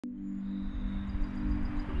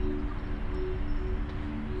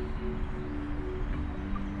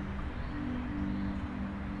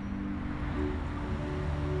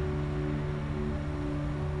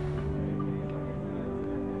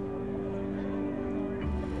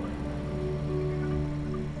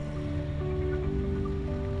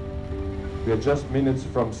We are just minutes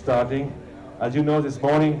from starting. As you know, this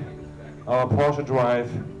morning our Porsche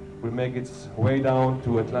drive will make its way down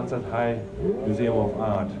to Atlanta's High Museum of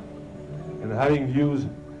Art. And having viewed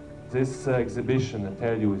this exhibition, I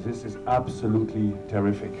tell you, this is absolutely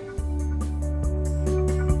terrific.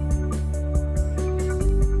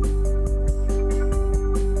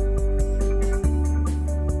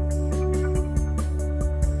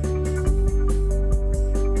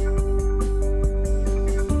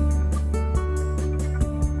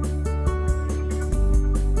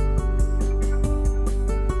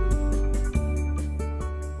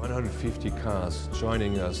 Cars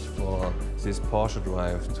joining us for this Porsche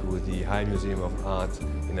drive to the High Museum of Art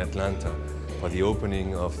in Atlanta for the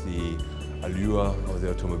opening of the Allure of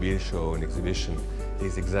the automobile show and exhibition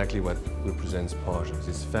is exactly what represents Porsche.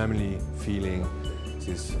 This family feeling,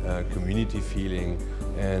 this community feeling,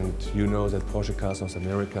 and you know that Porsche Club of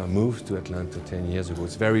America moved to Atlanta 10 years ago.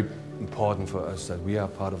 It's very important for us that we are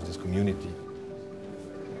part of this community.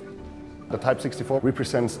 The Type 64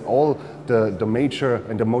 represents all the major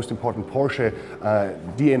and the most important Porsche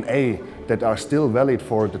DNA that are still valid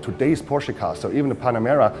for today's Porsche cars. So even the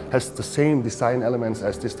Panamera has the same design elements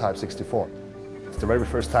as this Type 64. It's the very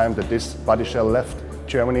first time that this body shell left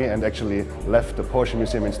Germany and actually left the Porsche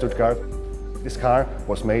Museum in Stuttgart. This car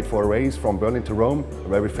was made for a race from Berlin to Rome, a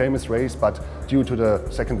very famous race, but due to the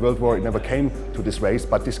Second World War it never came to this race.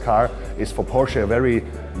 But this car is for Porsche a very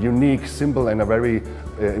unique symbol and a very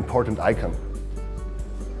important icon.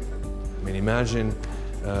 I mean, imagine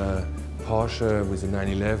Porsche with the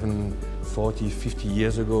 911 40, 50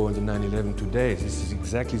 years ago and the 911 today. This is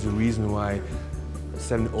exactly the reason why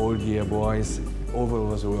 7 old-year boys all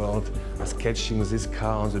over the world are sketching this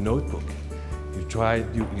car on the notebook.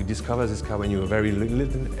 You discover this car when you were very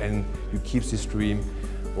little and you keep this dream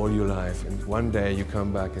all your life. And one day you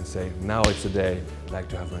come back and say, now it's the day I'd like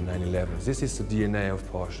to have a 911. This is the DNA of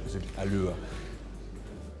Porsche, the Allure.